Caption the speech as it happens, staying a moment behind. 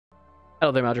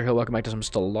Hello there, Malger Hill. Welcome back to some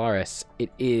Stellaris. It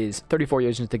is 34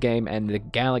 years into the game, and the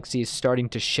galaxy is starting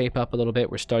to shape up a little bit.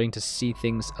 We're starting to see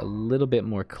things a little bit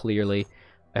more clearly.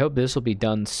 I hope this will be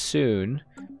done soon,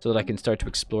 so that I can start to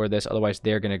explore this. Otherwise,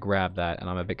 they're going to grab that, and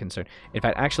I'm a bit concerned. In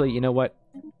fact, actually, you know what?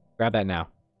 Grab that now.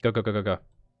 Go, go, go, go, go.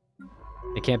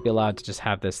 They can't be allowed to just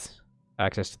have this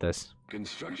access to this.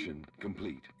 Construction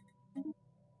complete.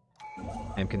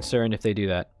 I'm concerned if they do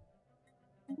that.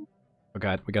 Oh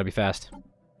god, we gotta be fast.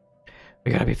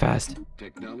 We gotta be fast.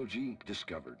 Technology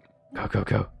discovered. Go, go,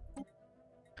 go.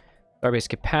 Starbase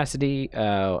capacity.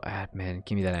 Oh, man,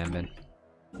 give me that admin.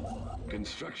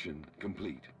 Construction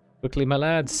complete. Quickly, my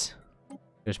lads.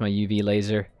 There's my UV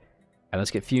laser. Alright, let's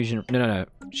get fusion. No, no, no.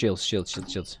 Shields, shields,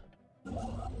 shields, shields. Give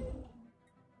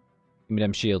me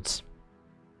them shields.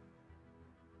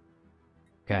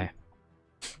 Okay.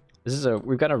 This is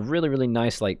we've got a really, really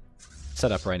nice, like,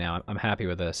 setup right now. I'm happy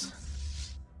with this.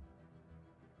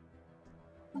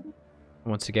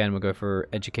 Once again, we'll go for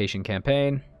education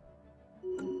campaign.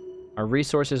 Our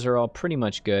resources are all pretty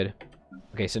much good.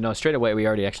 Okay, so no, straight away we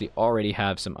already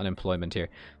have some unemployment here.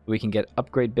 We can get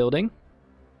upgrade building,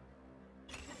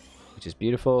 which is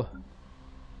beautiful.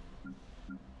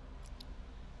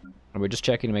 And we're just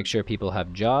checking to make sure people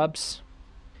have jobs.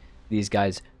 These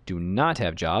guys do not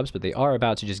have jobs, but they are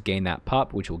about to just gain that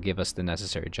pop, which will give us the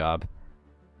necessary job.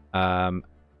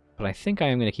 But I think I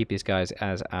am going to keep these guys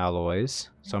as alloys.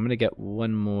 So I'm going to get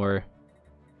one more.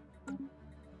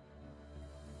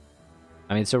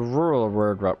 I mean, it's a rural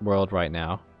world right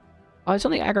now. Oh, it's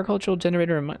only agricultural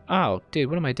generator in my... Oh, dude,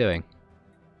 what am I doing?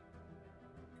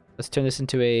 Let's turn this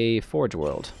into a forge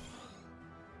world.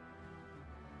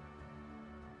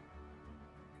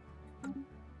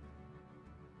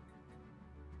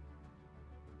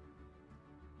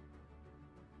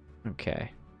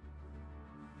 Okay.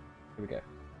 Here we go.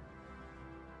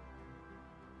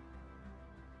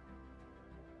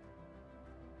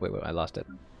 Wait, I lost it.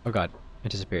 Oh god, it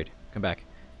disappeared. Come back.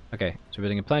 Okay, so we're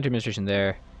building a planetary administration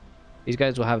there. These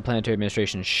guys will have a planetary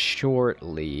administration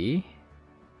shortly.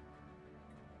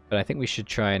 But I think we should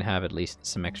try and have at least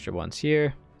some extra ones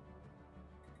here.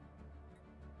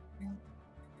 And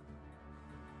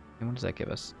what does that give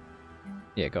us?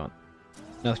 Yeah, go on.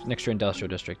 An extra industrial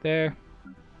district there.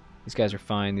 These guys are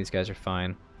fine, these guys are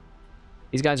fine.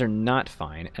 These guys are not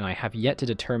fine, and I have yet to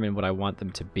determine what I want them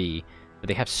to be. But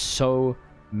they have so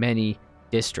many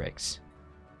districts.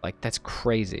 Like, that's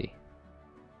crazy.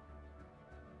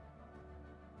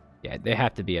 Yeah, they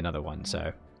have to be another one,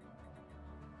 so...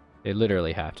 They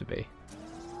literally have to be.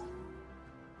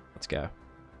 Let's go.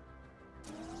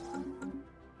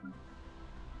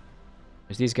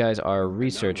 Because these guys are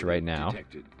research right now.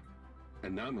 Detected.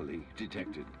 Anomaly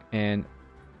detected. And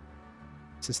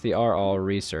since they are all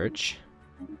research,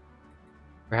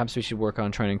 perhaps we should work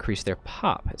on trying to increase their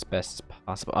pop as best as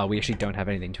possible. Oh, we actually don't have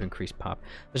anything to increase pop.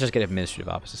 Let's just get administrative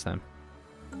offices then.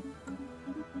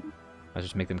 I'll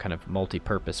just make them kind of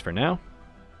multi-purpose for now.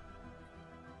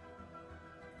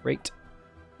 Great.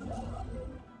 Don't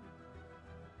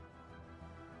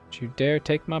you dare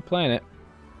take my planet.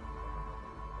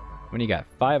 When you got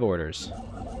 5 orders.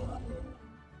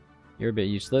 You're a bit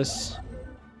useless.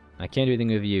 I can't do anything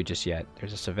with you just yet.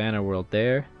 There's a Savannah world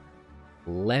there.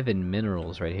 11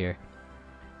 minerals right here.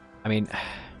 I mean,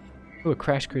 ooh, a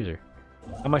crash cruiser.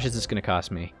 How much is this going to cost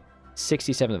me?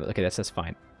 67 of it. Okay, that's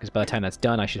fine. Because by the time that's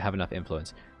done, I should have enough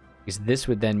influence. Because this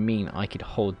would then mean I could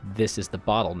hold this as the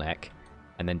bottleneck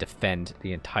and then defend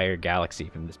the entire galaxy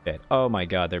from this bit. Oh my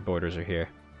god, their borders are here.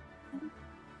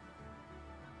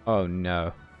 Oh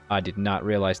no. I did not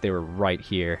realize they were right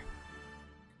here.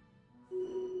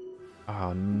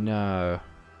 Oh no.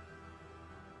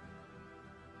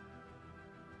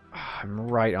 I'm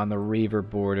right on the Reaver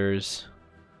borders.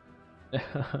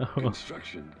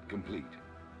 Construction complete.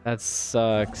 That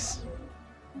sucks.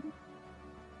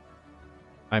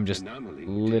 I'm just Anomaly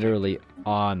literally detected.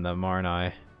 on them, aren't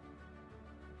I?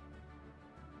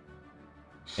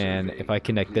 And Survey if I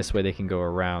connect complete. this way, they can go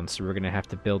around. So we're going to have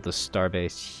to build the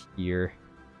starbase here.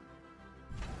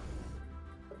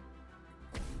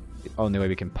 The only way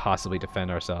we can possibly defend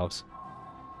ourselves.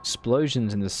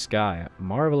 Explosions in the sky.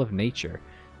 Marvel of nature.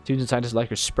 Students and scientists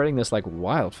alike are spreading this like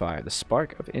wildfire. The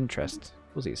spark of interest.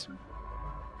 Coolsies.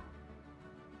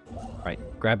 Right,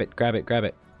 grab it, grab it, grab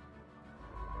it.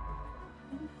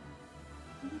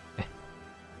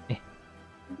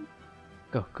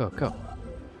 Go, go, go.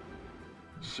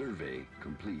 Survey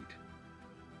complete.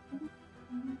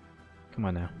 Come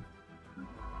on now.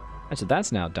 And so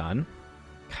that's now done.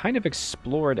 Kind of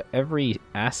explored every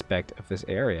aspect of this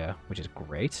area, which is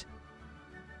great.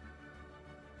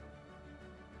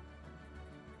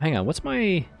 Hang on, what's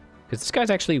my Because this guy's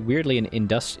actually weirdly an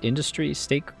industry,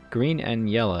 state green and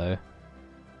yellow.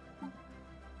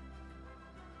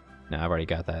 No, I've already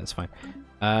got that. It's fine.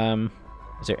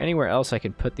 Is there anywhere else I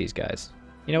could put these guys?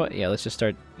 You know what? Yeah, let's just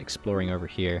start exploring over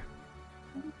here.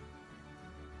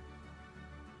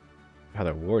 How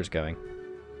their war's going.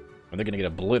 Are they gonna get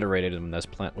obliterated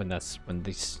when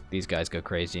these guys go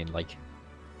crazy and like,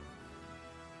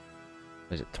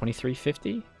 is it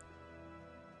 2350?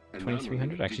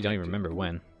 2300? I actually don't even remember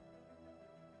when.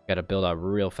 Gotta build out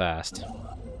real fast.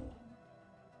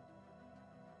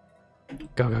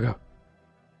 Go, go, go.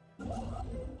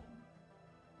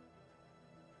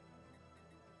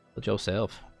 Build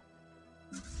yourself.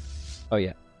 Oh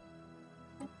yeah.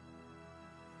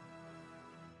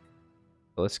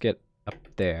 So let's get up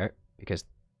there, because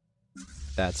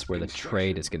that's where the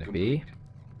trade is going to be.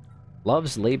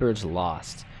 Love's Labor's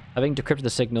Lost. Having decrypted the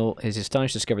signal, his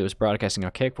astonished discovery was broadcasting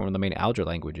archaic form of the main Aldra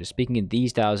languages. Speaking in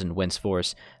these thousand whence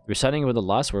force, the reciting of the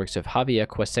lost works of Javier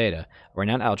Quesada, a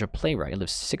renowned Aldra playwright who lived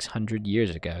 600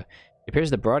 years ago. It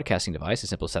appears the broadcasting device, a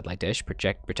simple satellite dish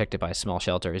protected by a small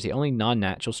shelter, is the only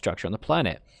non-natural structure on the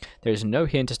planet. There is no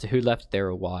hint as to who left it there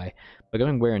or why, but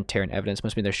going wear and tear in evidence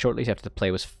must be there shortly after the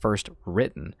play was first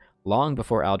written, long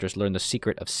before Aldras learned the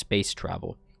secret of space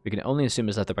travel. We can only assume it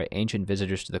was left there by ancient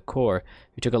visitors to the core,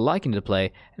 who took a liking to the play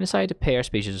and decided to pay our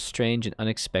species a strange and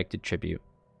unexpected tribute.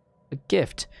 A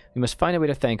gift. We must find a way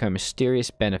to thank our mysterious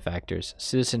benefactors.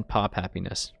 Citizen Pop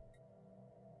Happiness.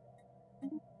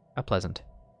 How pleasant.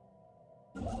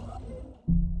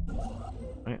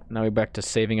 Alright, now we're back to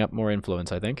saving up more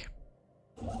influence, I think.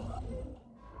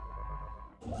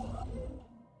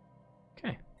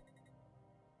 Okay.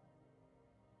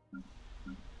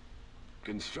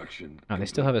 Construction. Oh, they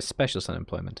still have a specialist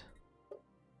unemployment.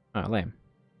 Oh, lame.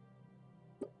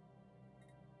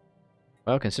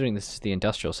 Well, considering this is the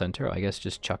industrial center, I guess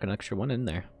just chuck an extra one in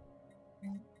there.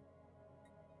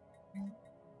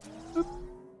 Boop.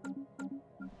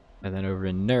 And then over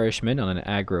in Nourishment on an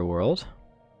agro world.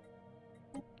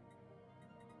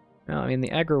 Well, I mean,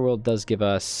 the agro world does give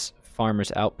us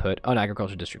farmers' output. Oh, an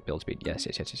agriculture district build speed. Yes,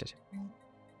 yes, yes, yes,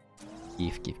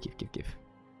 yes. Give.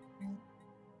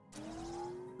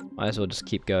 Might as well just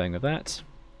keep going with that.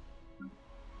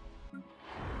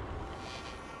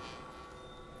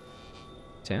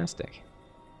 Fantastic.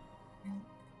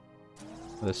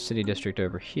 The city district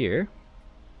over here.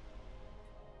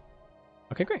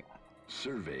 Okay, great.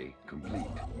 Survey complete.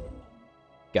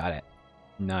 Got it.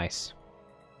 Nice.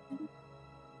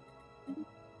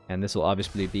 And this will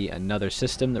obviously be another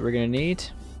system that we're going to need.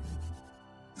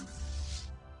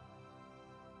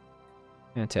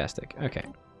 Fantastic. Okay.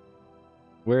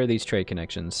 Where are these trade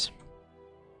connections?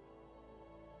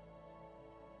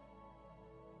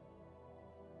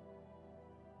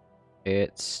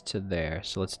 It's to there.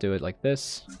 So let's do it like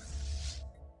this.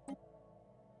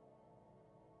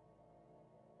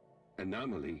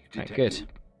 Anomaly detected. Alright,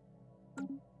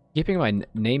 good. Keeping my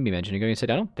name be mentioned, you're going to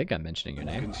say, I don't think I'm mentioning your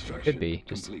name. Could be.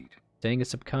 Just saying it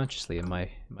subconsciously in my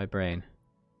brain.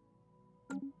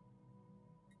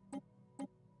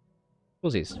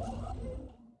 Coolsies.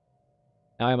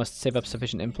 Now I must save up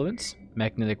sufficient influence.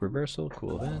 Magnetic reversal,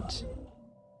 cool event.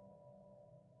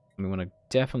 We want to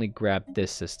definitely grab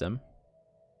this system.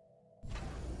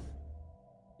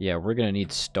 Yeah, we're going to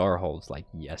need star holds like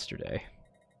yesterday.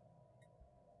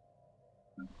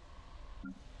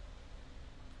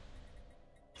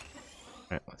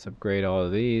 Alright, let's upgrade all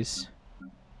of these.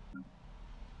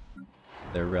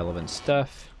 They're relevant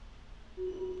stuff.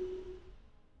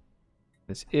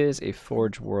 This is a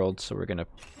forge world, so we're going to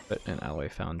put an alloy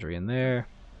foundry in there.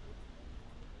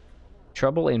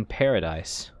 Trouble in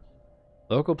Paradise.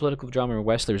 Local political drama in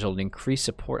Wesley resulted in increased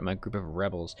support among a group of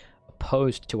rebels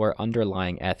opposed to our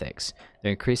underlying ethics.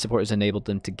 Their increased support has enabled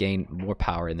them to gain more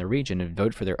power in the region and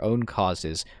vote for their own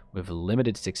causes with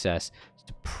limited success to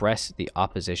suppress the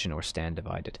opposition or stand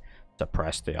divided.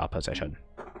 Suppress the opposition.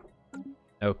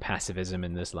 No pacifism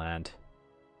in this land.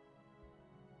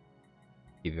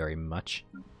 Thank you very much.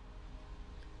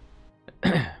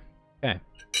 Okay.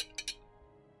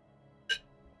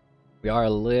 We are a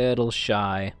little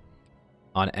shy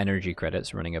on energy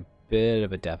credits, running a bit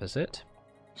of a deficit.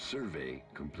 Survey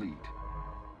complete.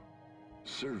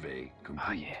 Survey complete.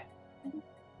 Oh, yeah.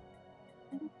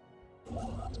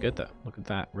 It's good, though. Look at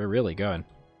that. We're really going.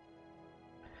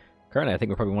 Currently, I think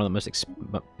we're probably one of the most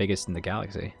biggest in the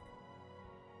galaxy.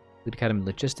 Fleet Academy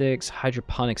Logistics,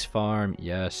 Hydroponics Farm,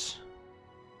 yes.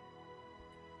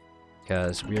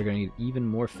 Because we are going to need even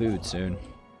more food soon.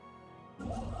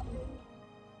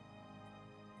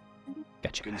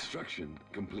 Gotcha. Construction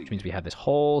complete. Which means we have this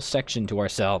whole section to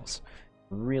ourselves.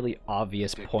 really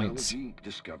obvious points Technology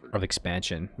discovered. of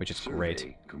expansion, which is great.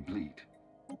 Survey complete.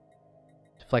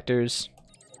 Deflectors,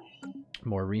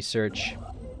 more research.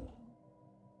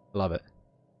 Love it.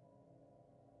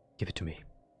 Give it to me.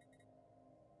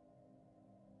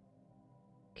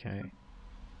 Okay.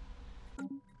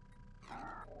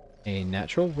 A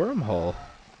natural wormhole.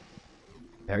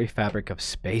 Very fabric of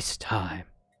space-time.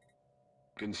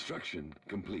 Construction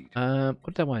complete. What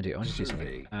did I want to do? I want to do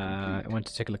Survey something. I complete. want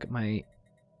to take a look at my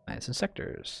planets and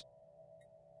sectors.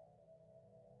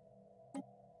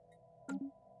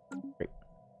 Great.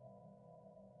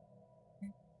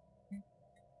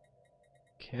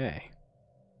 Okay.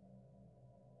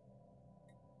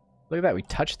 Look at that. We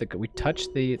touched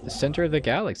the center of the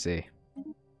galaxy.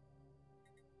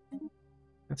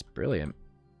 That's brilliant.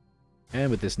 And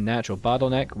with this natural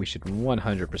bottleneck, we should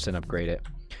 100% upgrade it.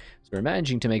 So we're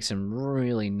managing to make some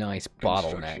really nice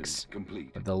bottlenecks.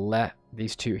 Complete. With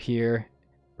these two here,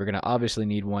 we're gonna obviously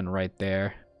need one right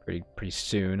there pretty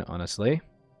soon, honestly.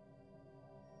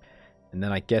 And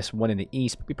then I guess one in the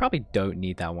east, but we probably don't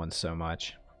need that one so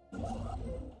much.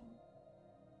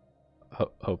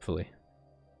 Hopefully.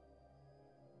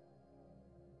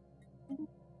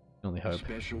 Only hope.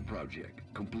 Special project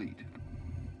complete.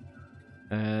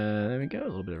 There we go, a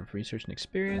little bit of research and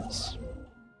experience.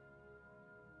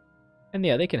 And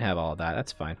yeah, they can have all of that,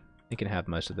 that's fine. They can have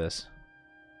most of this.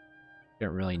 They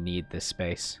don't really need this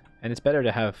space. And it's better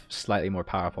to have slightly more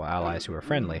powerful allies who are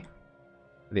friendly.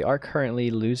 They are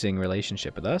currently losing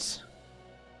relationship with us.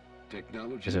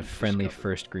 Technology There's a friendly discovered.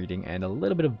 first greeting and a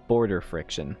little bit of border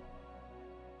friction.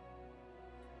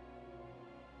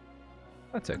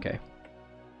 That's okay.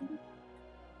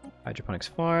 Hydroponics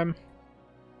farm.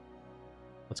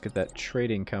 Let's get that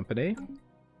trading company.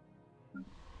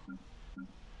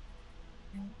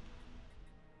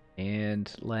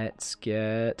 And let's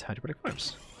get hydroponic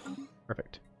farms.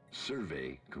 Perfect.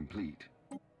 Survey complete.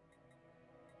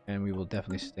 And we will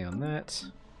definitely stay on that.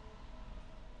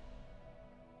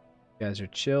 Guys are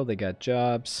chill, they got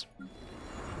jobs.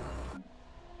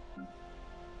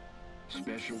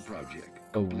 Special project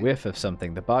A complete. whiff of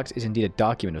something. The box is indeed a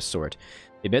document of sort.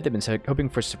 They admit they've been hoping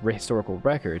for a historical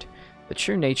record. The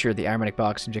true nature of the Aromatic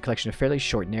box is a collection of fairly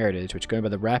short narratives, which, going by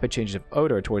the rapid changes of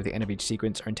odor toward the end of each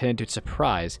sequence, are intended to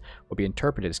surprise or be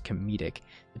interpreted as comedic.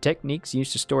 The techniques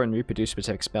used to store and reproduce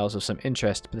specific spells of some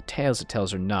interest, but the tales it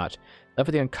tells are not. Left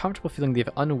with the uncomfortable feeling they've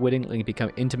unwittingly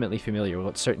become intimately familiar with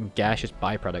what certain gaseous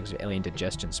byproducts of alien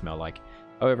digestion smell like.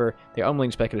 However, they are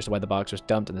unwilling to speculate as to why the box was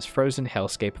dumped in this frozen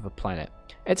hellscape of a planet.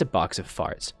 It's a box of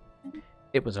farts.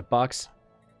 It was a box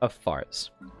of farts.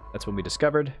 That's what we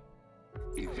discovered.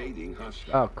 Evading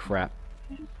hostile. Oh, crap.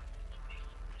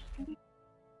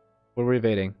 What are we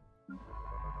evading?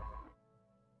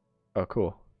 Oh,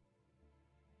 cool.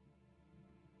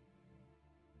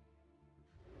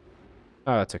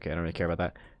 Oh, that's okay. I don't really care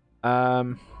about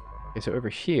that. Okay, so over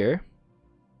here...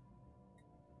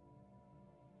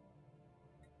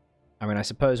 I mean, I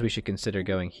suppose we should consider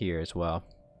going here as well.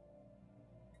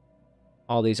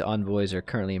 All these envoys are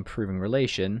currently improving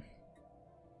relation.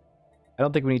 I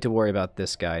don't think we need to worry about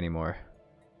this guy anymore.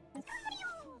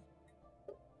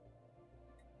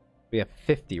 We have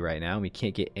 50 right now. We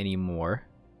can't get any more.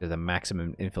 There's a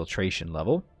maximum infiltration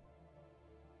level.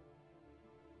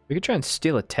 We could try and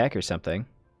steal a tech or something.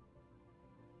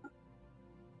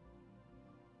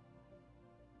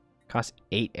 Costs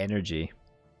 8 energy.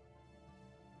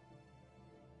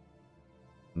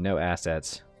 No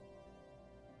assets.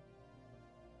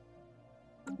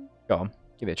 Go on,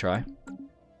 give it a try.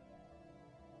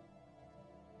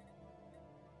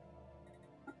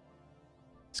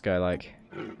 This guy like...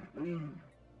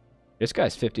 This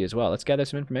guy's 50 as well. Let's gather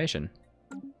some information.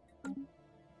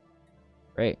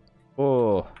 Great.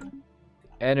 Oh,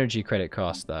 energy credit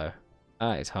cost though.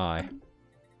 That is high.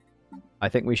 I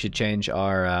think we should change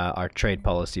our trade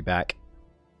policy back.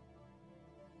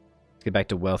 Let's get back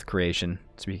to wealth creation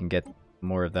so we can get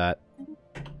more of that.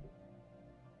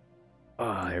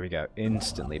 Oh, here we go.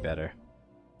 Instantly better.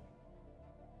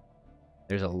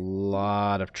 There's a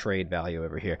lot of trade value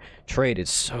over here. Trade is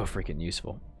so freaking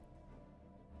useful.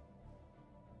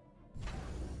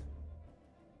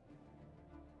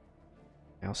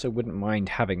 I also wouldn't mind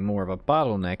having more of a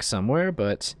bottleneck somewhere,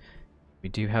 but we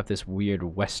do have this weird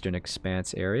western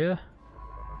expanse area.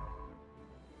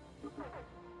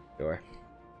 Sure.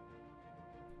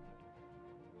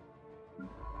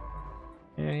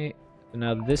 Okay, so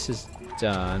now this is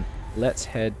done. Let's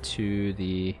head to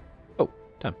the... Oh,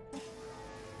 done.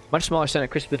 Much smaller Senate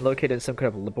crisp had been located in some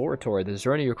kind of laboratory. The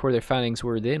Zeroni recorded their findings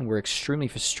were extremely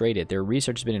frustrated. Their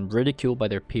research has been ridiculed by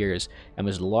their peers and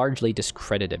was largely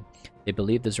discredited. They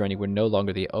believed the Zeroni were no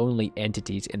longer the only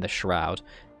entities in the Shroud,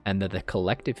 and that the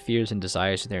collective fears and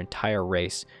desires of their entire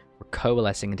race were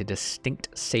coalescing into distinct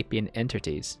sapient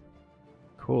entities.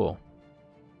 Cool.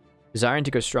 Desiring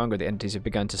to go stronger, the entities have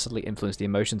begun to subtly influence the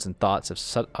emotions and thoughts of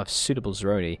suitable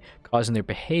Zeroni, causing their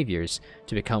behaviors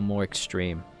to become more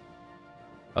extreme.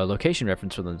 A location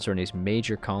reference for the Zeroni's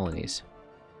major colonies.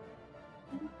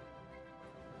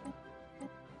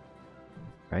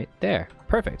 Right there.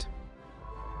 Perfect.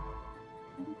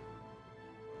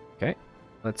 Okay.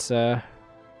 Let's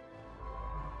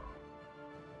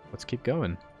keep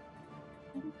going.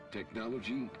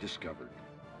 Technology discovered.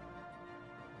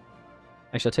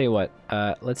 Actually, I'll tell you what.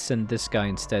 Let's send this guy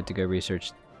instead to go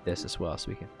research this as well, so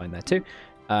we can find that too.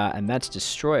 And that's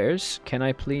destroyers. Can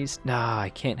I please? Nah, I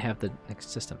can't have the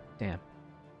next system. Damn.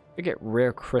 We get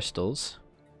rare crystals.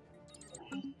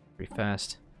 Pretty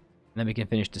fast. And then we can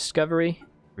finish discovery.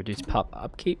 Reduce pop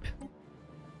upkeep.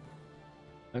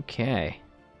 Okay.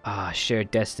 Ah,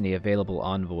 shared destiny, available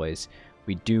envoys.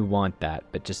 We do want that,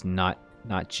 but just not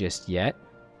just yet.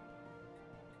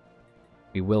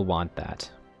 We will want that.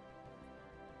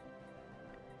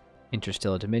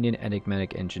 Interstellar Dominion,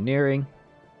 enigmatic engineering.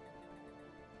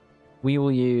 We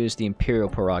will use the Imperial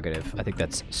Prerogative. I think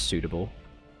that's suitable.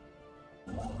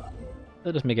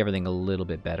 That'll just make everything a little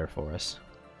bit better for us.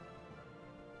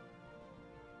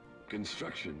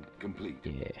 Construction complete.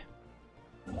 Yeah.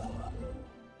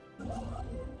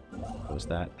 What was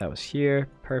that? That was here.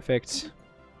 Perfect.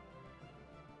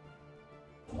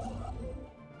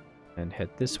 And head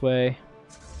this way.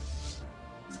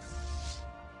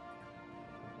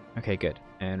 Okay, good.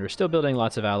 And we're still building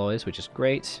lots of alloys, which is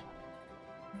great.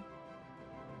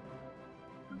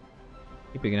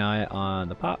 Keeping an eye on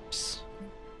the pops.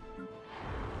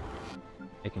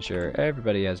 Making sure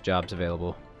everybody has jobs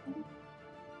available.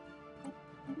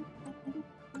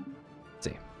 Let's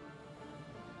see.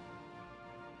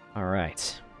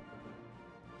 Alright.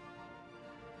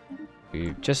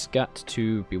 We've just got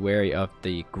to be wary of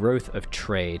the growth of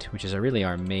trade, which is really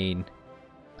our main...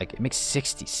 Like, it makes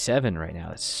 67 right now.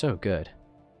 That's so good.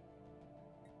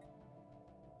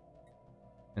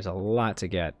 There's a lot to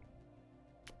get.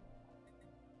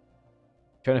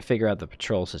 Trying to figure out the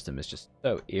patrol system is just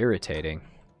so irritating.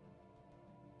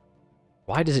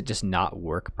 Why does it just not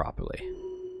work properly?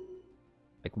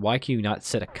 Like, why can you not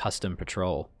set a custom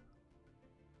patrol?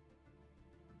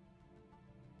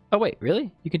 Oh, wait,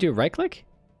 really? You can do a right click?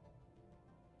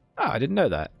 Oh, I didn't know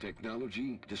that.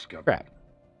 Technology discovered. Crap.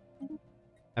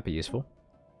 That'd be useful.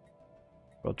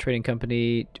 World Trading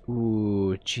Company.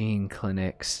 Ooh, gene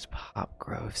clinics. Pop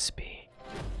growth speed.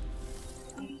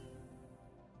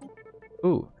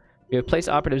 Ooh. We have placed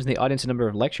operatives in the audience a number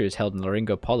of lectures held in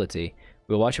Laringo Polity.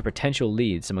 We will watch for potential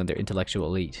leads among their intellectual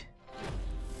elite.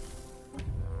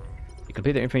 You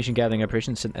complete their information gathering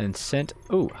operations and sent...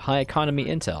 Ooh, high economy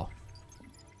intel.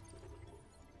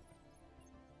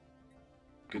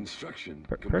 Construction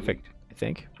Perfect, I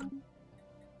think.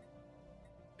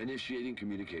 Initiating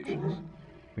communications.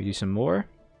 We do some more.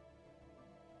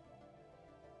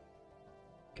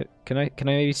 Can I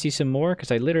maybe see some more? Because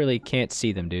I literally can't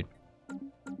see them, dude.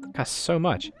 Costs so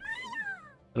much.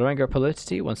 Larengar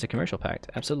Polity wants a commercial pact.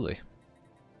 Absolutely.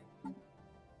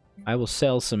 I will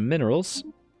sell some minerals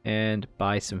and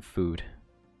buy some food.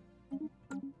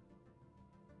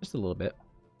 Just a little bit.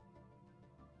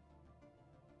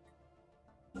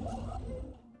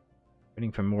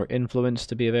 Waiting for more influence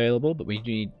to be available, but we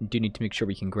do need to make sure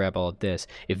we can grab all of this.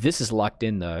 If this is locked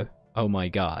in, though, oh my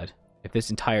god. If this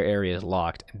entire area is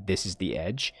locked, and this is the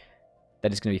edge,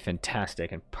 that is going to be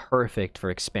fantastic and perfect for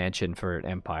expansion for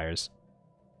empires.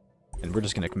 And we're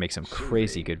just going to make some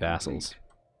crazy good vassals.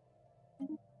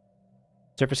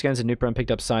 Surface scans in Newpron picked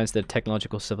up signs that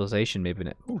technological civilization may be...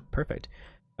 Ooh, perfect.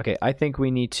 Okay, I think we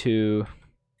need to...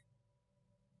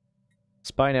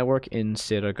 Spy network in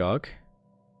Siragog.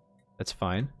 That's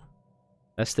fine.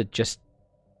 That's the just...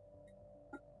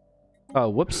 Oh,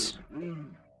 whoops.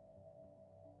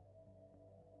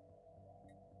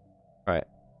 Alright.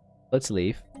 Let's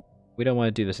leave. We don't want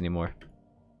to do this anymore.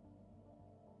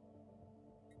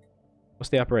 What's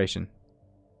the operation?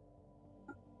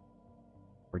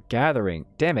 We're gathering.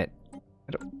 Damn it.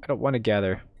 I don't want to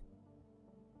gather.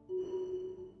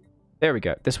 There we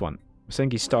go. This one.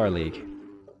 Masengi Star League.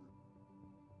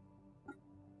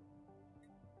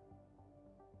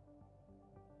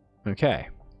 Okay.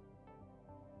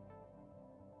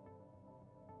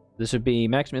 This would be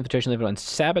maximum infiltration level on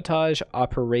sabotage,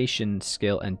 operation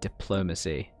skill, and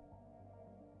diplomacy.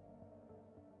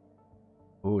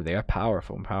 Ooh, they are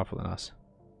powerful, more powerful than us.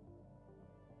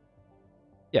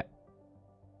 Yeah.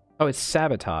 Oh, it's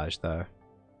sabotage, though.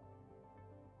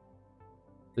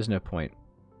 There's no point.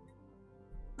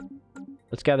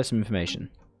 Let's gather some information.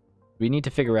 We need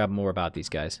to figure out more about these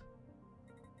guys.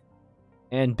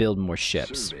 And build more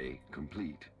ships. Survey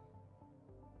complete.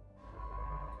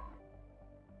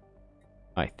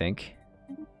 I think.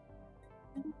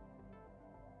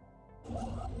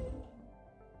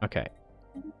 Okay.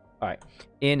 Alright.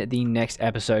 In the next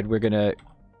episode, we're going to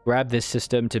grab this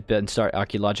system to start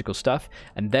archaeological stuff.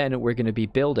 And then we're going to be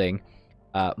building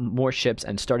more ships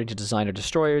and starting to design our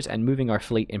destroyers and moving our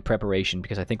fleet in preparation,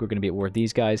 because I think we're going to be at war with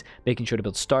these guys, making sure to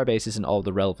build star bases in all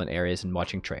the relevant areas and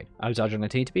watching trade. I was Audrey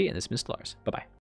to be, and this is Stellaris. Bye-bye.